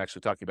study I'm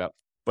actually talking about,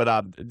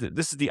 but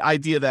this is the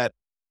idea that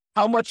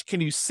how much can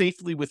you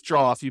safely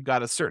withdraw if you've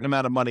got a certain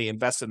amount of money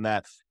invested in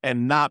that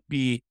and not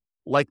be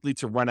likely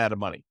to run out of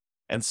money.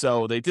 And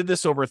so they did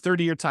this over a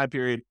 30-year time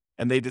period,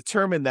 and they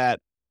determined that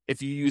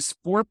if you use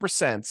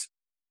 4%,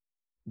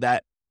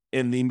 that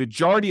in the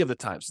majority of the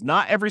times,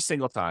 not every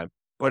single time,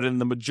 but in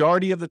the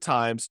majority of the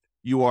times,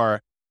 you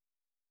are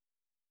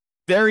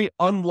very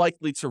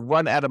unlikely to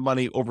run out of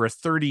money over a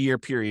 30-year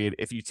period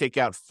if you take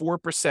out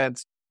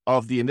 4%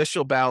 of the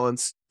initial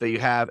balance that you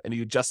have and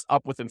you adjust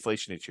up with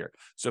inflation each year.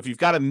 So if you've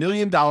got $1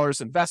 million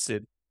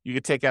invested, you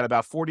could take out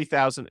about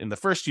 $40,000 in the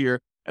first year,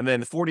 and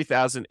then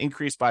 $40,000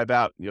 increased by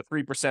about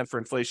 3% for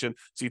inflation.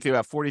 So you take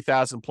about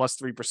 $40,000 plus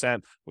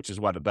 3%, which is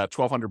what, about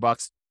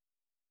 $1,200.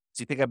 So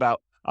you think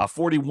about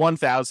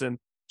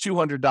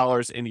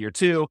 $41,200 in year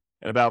two,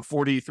 and about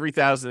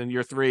 $43,000 in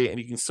year three, and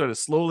you can sort of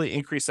slowly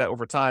increase that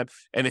over time.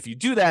 And if you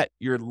do that,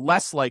 you're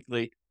less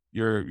likely,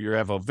 you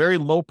have a very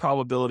low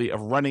probability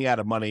of running out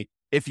of money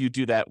if you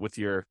do that with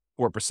your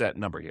 4%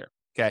 number here.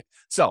 Okay,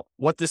 so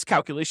what this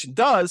calculation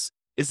does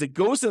is it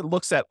goes and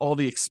looks at all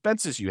the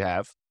expenses you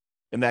have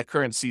in that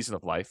current season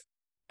of life,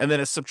 and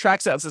then it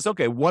subtracts out and says,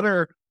 okay, what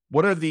are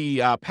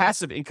the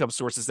passive income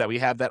sources that we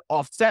have that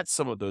offset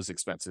some of those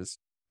expenses?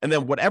 And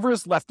then whatever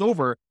is left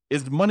over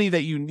is money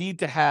that you need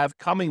to have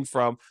coming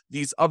from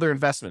these other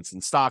investments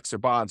in stocks or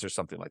bonds or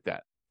something like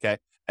that. Okay,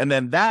 and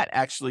then that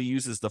actually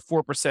uses the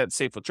 4%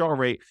 safe withdrawal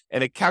rate,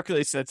 and it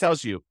calculates and it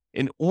tells you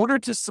in order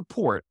to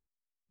support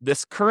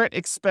this current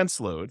expense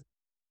load,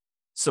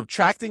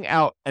 subtracting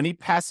out any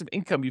passive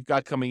income you've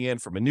got coming in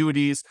from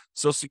annuities,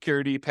 Social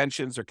Security,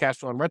 pensions, or cash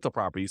flow on rental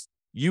properties,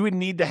 you would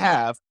need to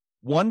have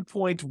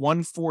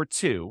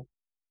 $1.142, a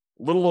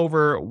little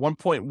over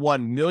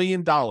 $1.1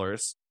 million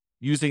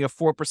using a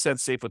 4%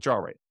 safe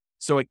withdrawal rate.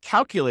 So it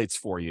calculates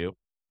for you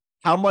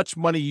how much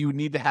money you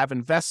need to have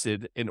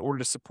invested in order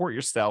to support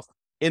yourself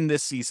in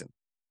this season.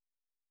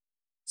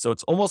 So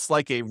it's almost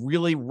like a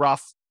really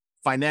rough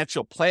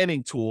financial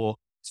planning tool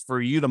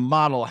for you to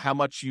model how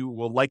much you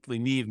will likely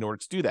need in order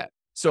to do that.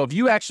 So if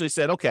you actually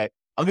said, okay,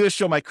 I'm going to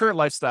show my current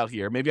lifestyle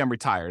here. Maybe I'm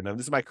retired. Now,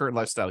 this is my current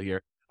lifestyle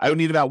here. I would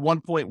need about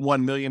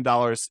 $1.1 million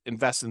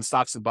invested in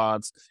stocks and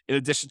bonds in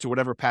addition to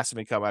whatever passive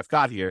income I've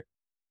got here.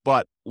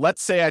 But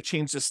let's say I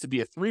change this to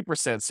be a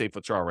 3% safe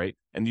withdrawal rate,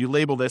 and you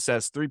label this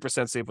as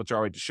 3% safe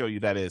withdrawal rate to show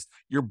you that is.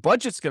 Your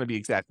budget's going to be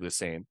exactly the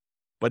same.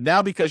 But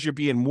now because you're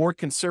being more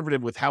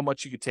conservative with how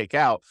much you could take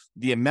out,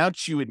 the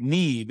amount you would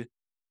need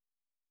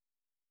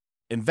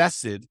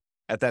invested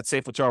at that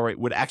safe withdrawal rate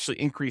would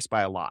actually increase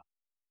by a lot.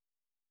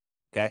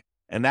 Okay.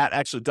 And that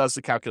actually does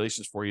the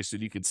calculations for you so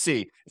you can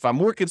see if I'm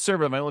more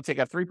conservative, I only take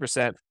out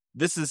 3%,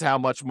 this is how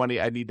much money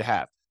I need to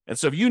have. And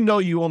so if you know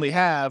you only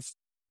have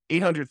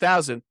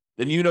 800,000,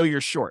 then you know you're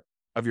short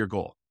of your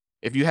goal.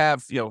 If you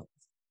have, $2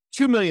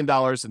 million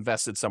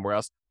invested somewhere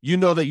else, you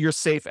know that you're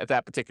safe at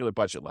that particular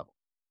budget level.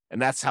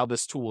 And that's how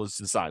this tool is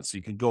designed. So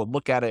you can go and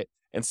look at it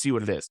and see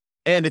what it is.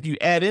 And if you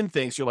add in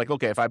things, you're like,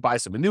 okay, if I buy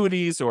some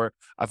annuities or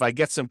if I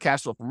get some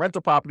cash flow from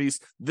rental properties,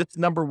 this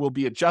number will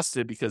be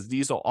adjusted because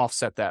these will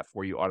offset that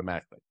for you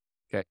automatically.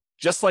 Okay.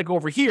 Just like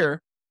over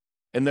here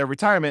in their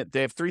retirement,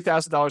 they have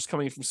 $3,000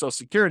 coming from Social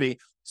Security.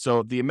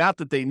 So the amount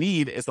that they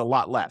need is a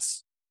lot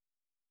less.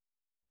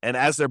 And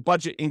as their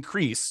budget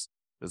increase,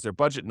 as their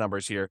budget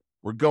numbers here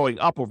were going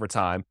up over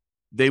time,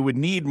 they would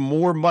need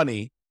more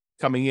money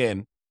coming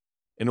in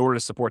order to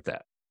support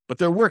that. But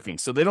they're working,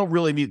 so they don't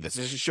really need this.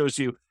 It just shows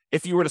you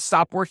if you were to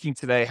stop working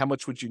today, how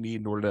much would you need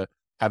in order to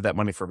have that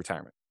money for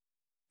retirement?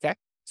 Okay,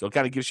 so it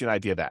kind of gives you an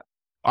idea of that.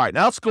 All right,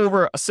 now let's go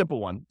over a simple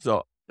one.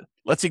 So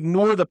let's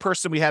ignore the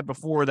person we had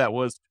before that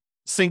was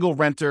single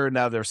renter.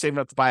 Now they're saving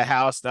up to buy a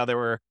house. Now they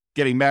were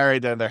getting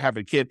married and they're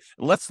having a kid.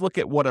 Let's look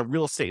at what a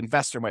real estate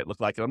investor might look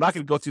like. And I'm not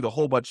going to go through the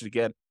whole budget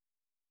again,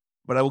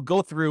 but I will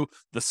go through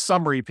the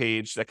summary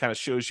page that kind of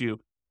shows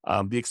you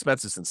the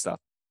expenses and stuff.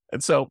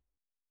 And so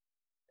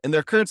in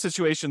their current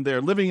situation,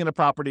 they're living in a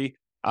property,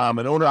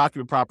 an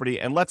owner-occupant property,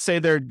 and let's say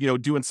they're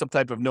doing some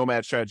type of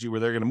nomad strategy where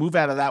they're going to move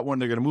out of that one,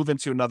 they're going to move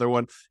into another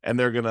one, and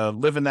they're going to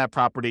live in that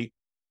property,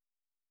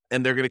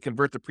 and they're going to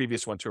convert the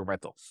previous one to a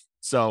rental.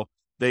 So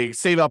They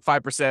save up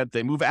 5%,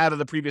 they move out of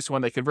the previous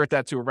one, they convert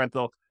that to a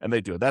rental, and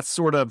they do it. That's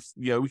sort of,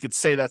 we could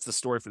say that's the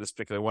story for this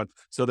particular one.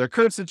 So their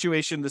current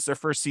situation, this is their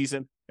first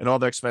season and all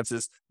their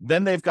expenses.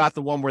 Then they've got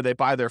the one where they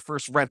buy their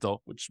first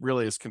rental, which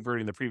really is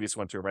converting the previous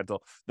one to a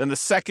rental. Then the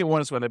second one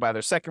is when they buy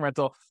their second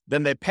rental.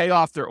 Then they pay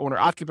off their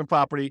owner-occupant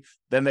property.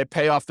 Then they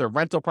pay off their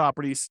rental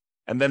properties,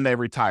 and then they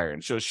retire.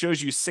 And so it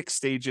shows you 6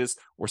 stages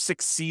or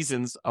 6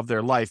 seasons of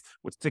their life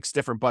with 6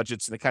 different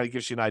budgets, and it kind of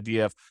gives you an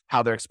idea of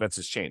how their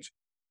expenses change.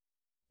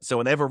 So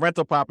when they have a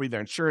rental property, their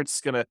insurance is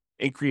going to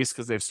increase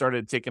because they've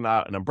started taking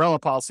out an umbrella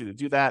policy to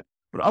do that.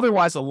 But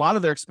otherwise, a lot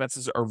of their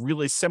expenses are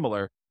really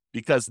similar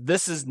because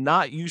this is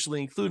not usually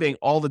including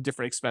all the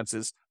different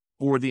expenses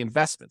for the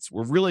investments.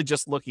 We're really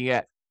just looking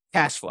at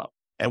cash flow.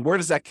 And where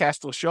does that cash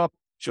flow show up?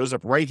 It shows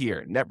up right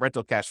here, net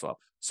rental cash flow.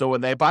 So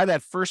when they buy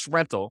that first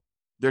rental,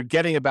 they're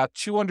getting about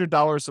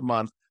 $200 a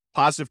month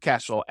positive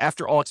cash flow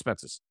after all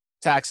expenses,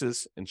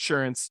 taxes,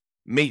 insurance,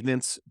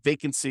 maintenance,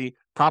 vacancy,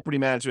 property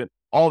management,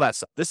 all that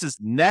stuff. This is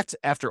net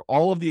after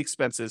all of the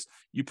expenses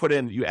you put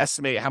in. You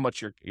estimate how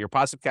much your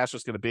positive cash flow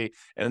is going to be.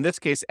 And in this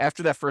case,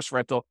 after that first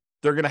rental,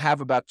 they're going to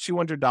have about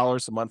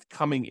 $200 a month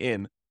coming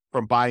in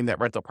from buying that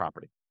rental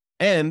property.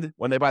 And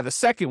when they buy the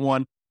second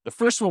one, the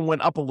first one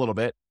went up a little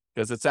bit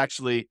because it's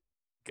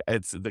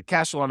the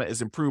cash flow on it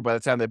is improved by the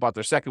time they bought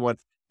their second one.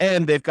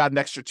 And they've got an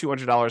extra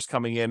 $200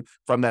 coming in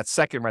from that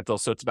second rental.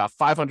 So it's about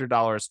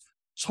 $500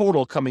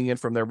 total coming in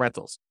from their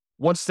rentals.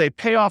 Once they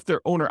pay off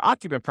their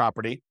owner-occupant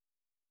property,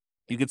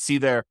 you can see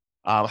their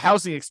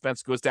housing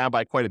expense goes down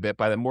by quite a bit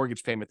by the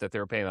mortgage payment that they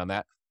were paying on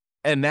that.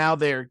 And now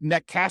their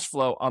net cash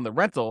flow on the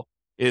rental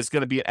is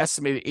going to be an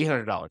estimated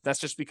 $800. That's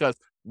just because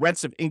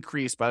rents have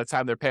increased by the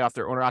time they pay off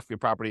their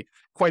owner-occupant property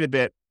quite a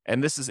bit.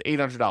 And this is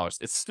 $800.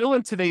 It's still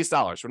in today's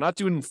dollars. We're not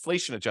doing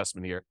inflation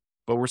adjustment here,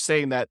 but we're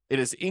saying that it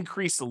has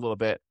increased a little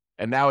bit.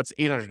 And now it's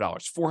 $800,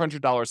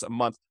 $400 a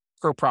month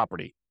per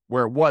property,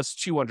 where it was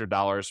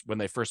 $200 when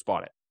they first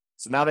bought it.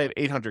 So now they have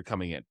 $800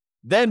 coming in.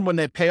 Then when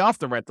they pay off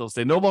the rentals,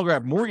 they no longer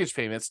have mortgage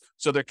payments.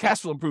 So their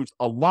cash flow improves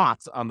a lot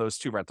on those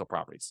 2 rental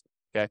properties.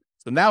 Okay.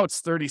 So now it's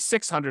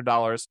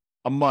 $3,600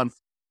 a month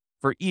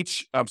for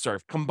each,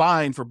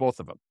 combined for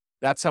both of them.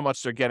 That's how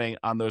much they're getting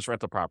on those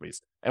rental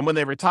properties. And when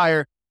they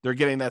retire, they're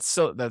getting that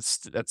same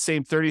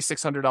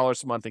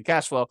 $3,600 a month in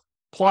cash flow,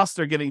 plus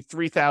they're getting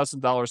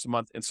 $3,000 a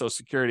month in Social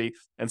Security.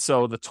 And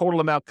so the total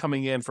amount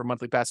coming in for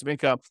monthly passive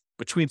income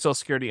between Social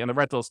Security and the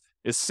rentals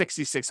is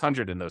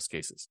 $6,600 in those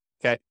cases.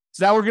 Okay.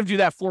 So now we're going to do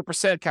that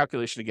 4%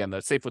 calculation again,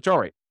 the safe withdrawal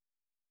rate.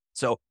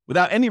 So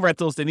without any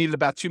rentals, they needed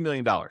about $2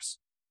 million.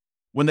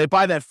 When they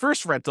buy that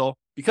first rental,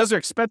 because their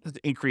expenses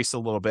increase a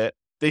little bit,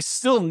 they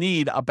still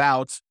need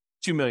about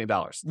 $2 million,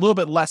 a little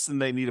bit less than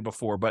they needed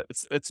before, but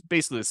it's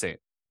basically the same.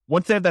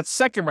 Once they have that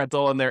second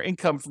rental and their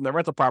income from their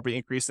rental property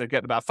increase, they're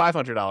getting about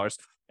 $500,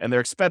 and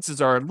their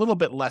expenses are a little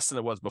bit less than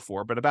it was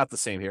before, but about the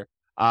same here.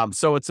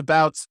 So it's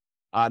about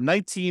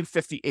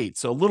 $1,958,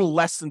 so a little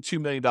less than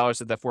 $2 million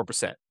at that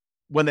 4%.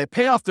 When they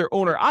pay off their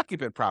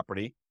owner-occupant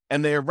property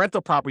and their rental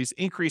properties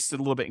increased a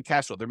little bit in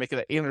cash flow, they're making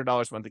that $800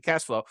 a month in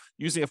cash flow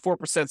using a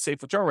 4% safe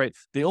withdrawal rate.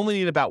 They only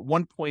need about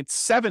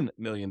 $1.7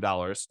 million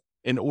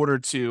in order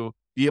to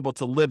be able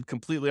to live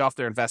completely off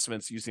their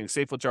investments using a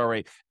safe withdrawal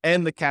rate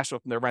and the cash flow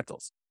from their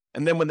rentals.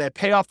 And then when they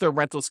pay off their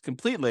rentals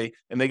completely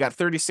and they got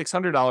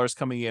 $3,600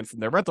 coming in from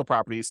their rental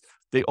properties,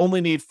 they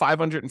only need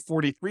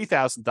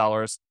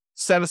 $543,000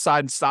 set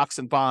aside in stocks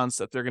and bonds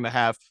that they're going to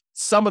have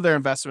some of their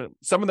investment,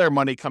 some of their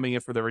money coming in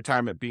for their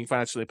retirement, being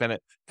financially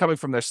independent, coming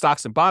from their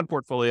stocks and bond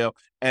portfolio,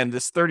 and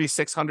this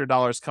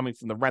 $3,600 coming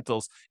from the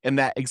rentals in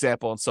that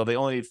example. And so they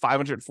only need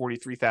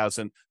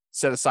 $543,000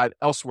 set aside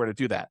elsewhere to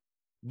do that.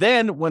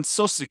 Then when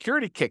Social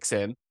Security kicks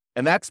in,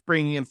 and that's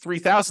bringing in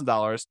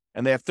 $3,000,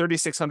 and they have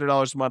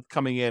 $3,600 a month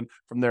coming in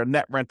from their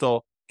net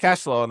rental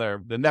cash flow on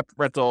the net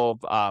rental,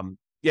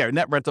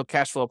 net rental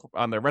cash flow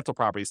on their rental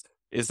properties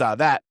is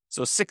that.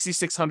 So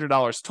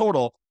 $6,600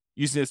 total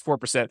using this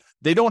 4%.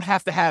 They don't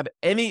have to have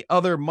any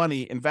other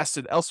money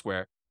invested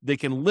elsewhere. They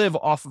can live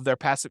off of their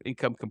passive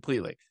income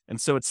completely.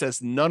 And so it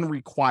says none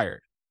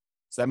required.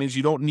 So that means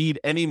you don't need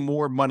any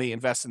more money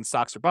invested in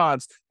stocks or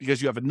bonds because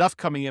you have enough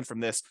coming in from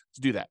this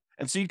to do that.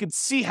 And so you can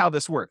see how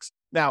this works.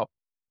 Now,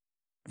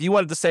 if you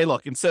wanted to say,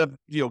 look, instead of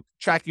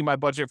tracking my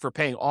budget for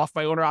paying off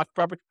my owner-occupied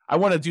property, I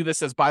want to do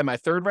this as buy my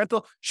third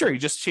rental. Sure, you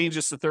just change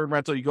this to third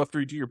rental. You go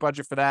through, do your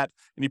budget for that,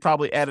 and you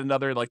probably add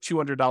another like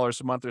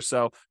 $200 a month or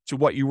so to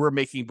what you were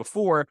making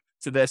before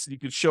to this. And you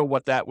can show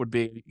what that would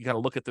be. You got to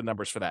look at the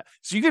numbers for that.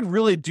 So you could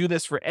really do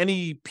this for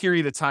any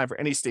period of time, for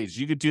any stage.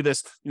 You could do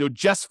this,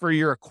 just for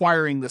your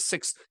acquiring the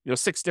six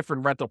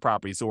different rental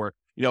properties, or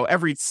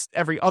every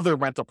other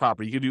rental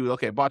property. You could do,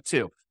 okay, bought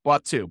two,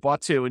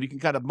 and you can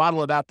kind of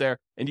model it out there,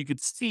 and you could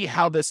see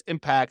how this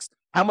impacts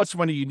how much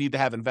money you need to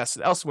have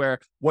invested elsewhere,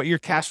 what your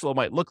cash flow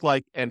might look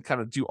like, and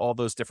kind of do all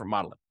those different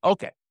modeling.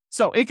 Okay,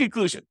 so in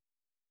conclusion,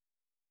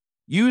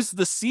 use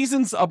the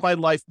Seasons of My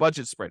Life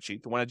budget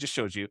spreadsheet, the one I just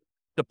showed you,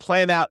 to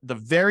plan out the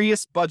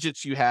various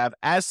budgets you have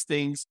as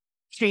things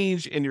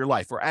change in your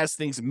life, or as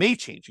things may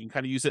change. You can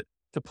kind of use it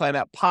to plan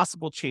out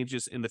possible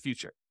changes in the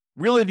future.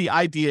 really the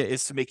idea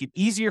is to make it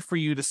easier for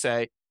you to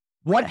say,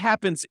 what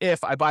happens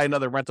if I buy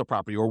another rental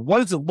property? Or what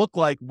does it look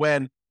like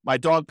when my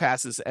dog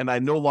passes and I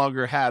no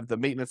longer have the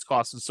maintenance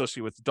costs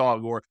associated with the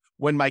dog? Or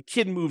when my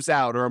kid moves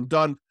out, or I'm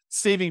done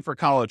saving for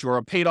college, or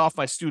I'm paid off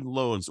my student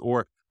loans,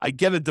 or I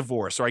get a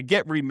divorce, or I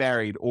get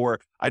remarried, or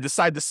I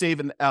decide to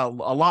save a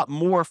lot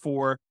more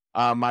for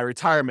my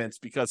retirement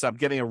because I'm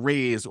getting a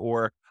raise,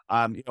 or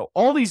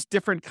all these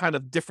different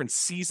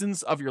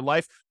seasons of your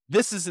life.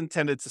 This is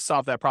intended to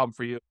solve that problem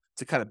for you,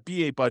 to kind of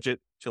be a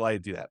budget to allow you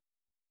to do that.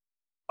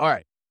 All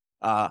right.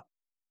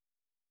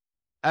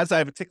 As I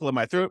have a tickle in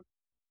my throat,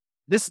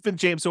 this has been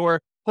James Orr.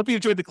 Hope you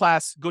enjoyed the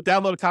class. Go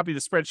download a copy of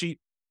the spreadsheet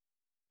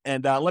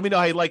and let me know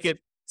how you like it.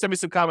 Send me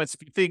some comments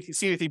if you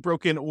see anything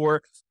broken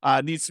or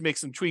needs to make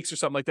some tweaks or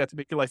something like that to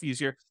make your life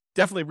easier.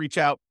 Definitely reach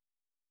out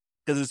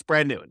because it's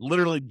brand new.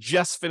 Literally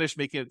just finished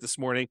making it this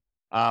morning.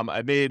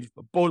 I made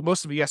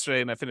most of it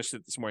yesterday and I finished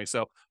it this morning.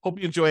 So hope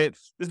you enjoy it.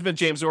 This has been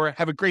James Orr.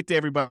 Have a great day,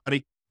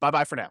 everybody.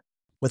 Bye-bye for now.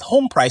 With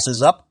home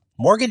prices up,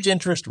 mortgage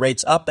interest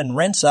rates up, and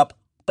rents up,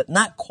 but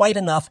not quite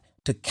enough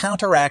to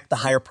counteract the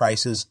higher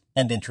prices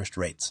and interest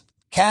rates.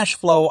 Cash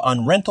flow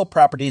on rental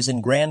properties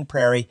in Grand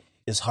Prairie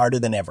is harder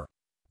than ever.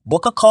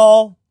 Book a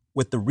call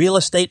with the Real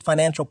Estate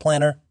Financial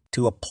Planner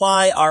to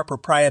apply our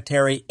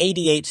proprietary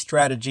 88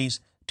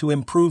 strategies to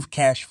improve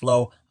cash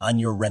flow on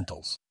your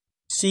rentals.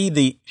 See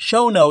the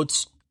show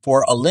notes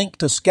for a link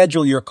to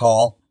schedule your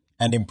call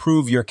and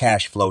improve your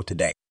cash flow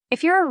today.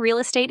 If you're a real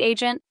estate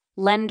agent,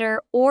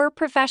 lender, or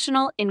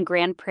professional in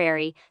Grand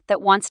Prairie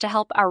that wants to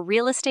help our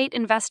real estate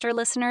investor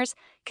listeners,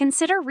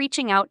 consider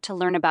reaching out to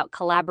learn about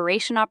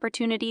collaboration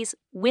opportunities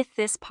with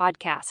this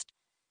podcast.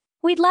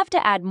 We'd love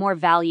to add more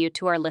value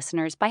to our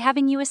listeners by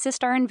having you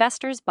assist our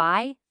investors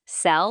buy,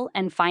 sell,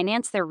 and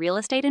finance their real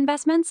estate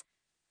investments.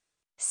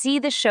 See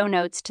the show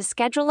notes to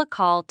schedule a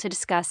call to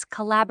discuss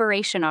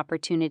collaboration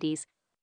opportunities